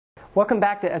Welcome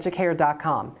back to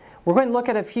Educator.com. We're going to look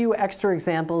at a few extra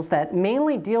examples that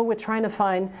mainly deal with trying to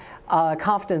find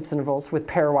confidence intervals with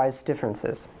pairwise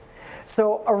differences.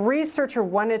 So a researcher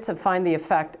wanted to find the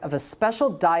effect of a special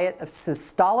diet of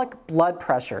systolic blood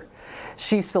pressure.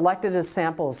 She selected a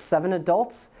sample of 7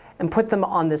 adults and put them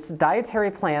on this dietary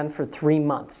plan for 3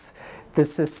 months. The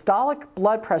systolic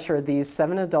blood pressure of these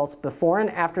 7 adults before and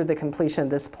after the completion of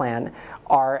this plan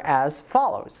are as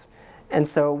follows. And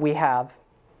so we have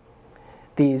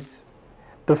these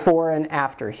before and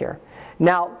after here.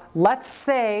 Now, let's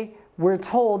say we're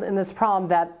told in this problem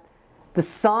that the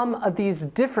sum of these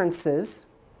differences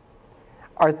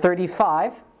are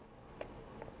 35,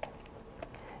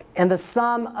 and the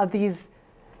sum of these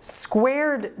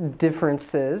squared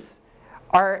differences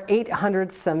are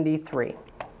 873.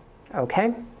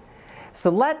 Okay? So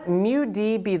let mu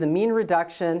d be the mean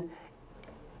reduction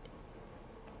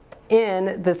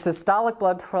in the systolic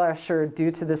blood pressure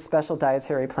due to this special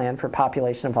dietary plan for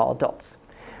population of all adults.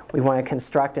 We want to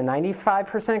construct a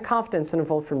 95% confidence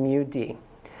interval for mu d.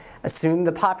 Assume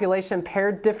the population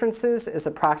paired differences is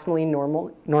approximately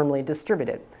normally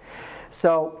distributed.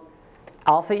 So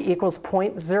alpha equals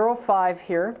 0.05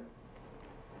 here.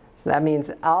 So that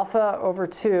means alpha over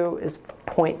 2 is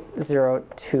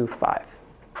 0.025.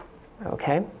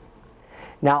 Okay?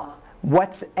 Now,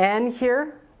 what's n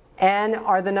here? N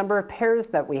are the number of pairs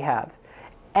that we have.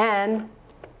 N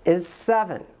is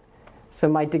 7. So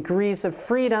my degrees of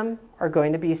freedom are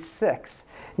going to be 6.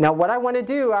 Now what I want to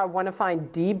do, I want to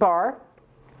find d bar.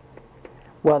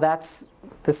 Well, that's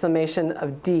the summation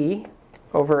of d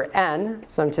over n.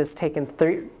 So I'm just taking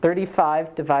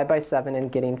 35 divided by 7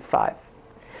 and getting 5.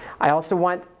 I also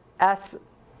want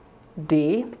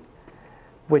sd,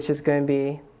 which is going to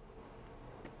be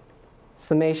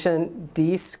summation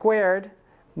d squared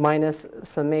minus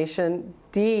summation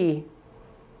d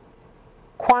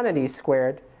quantity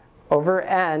squared over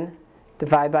n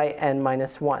divided by n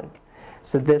minus 1.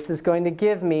 So this is going to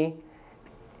give me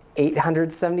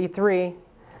 873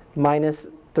 minus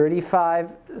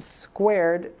 35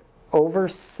 squared over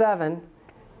 7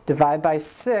 divided by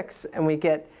 6, and we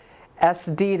get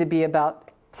SD to be about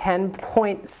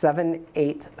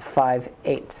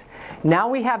 10.7858. Now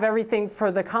we have everything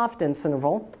for the confidence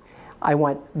interval. I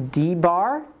want d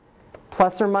bar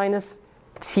plus or minus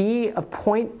t of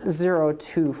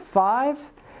 0.025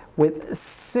 with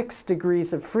 6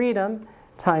 degrees of freedom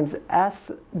times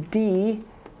SD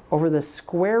over the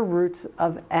square root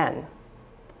of n.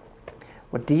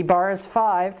 Well, d bar is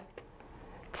 5.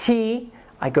 T,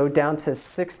 I go down to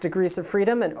 6 degrees of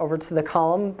freedom and over to the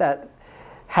column that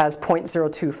has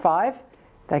 0.025.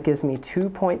 That gives me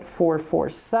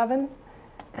 2.447.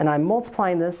 And I'm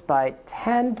multiplying this by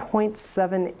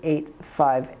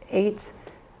 10.7858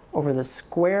 over the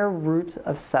square root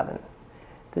of 7.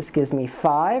 This gives me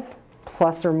 5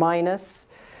 plus or minus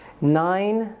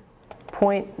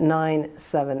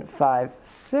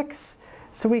 9.9756.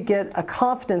 So we get a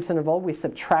confidence interval. We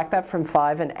subtract that from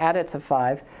 5 and add it to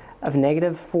 5 of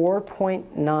negative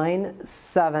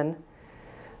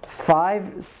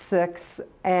 4.9756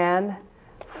 and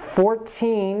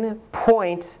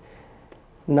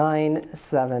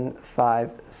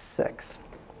 14.976.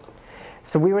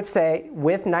 So we would say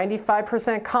with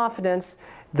 95% confidence,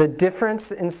 the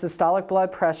difference in systolic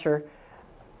blood pressure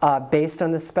based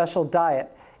on this special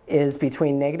diet is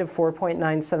between negative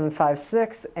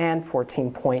 4.9756 and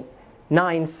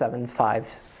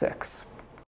 14.976.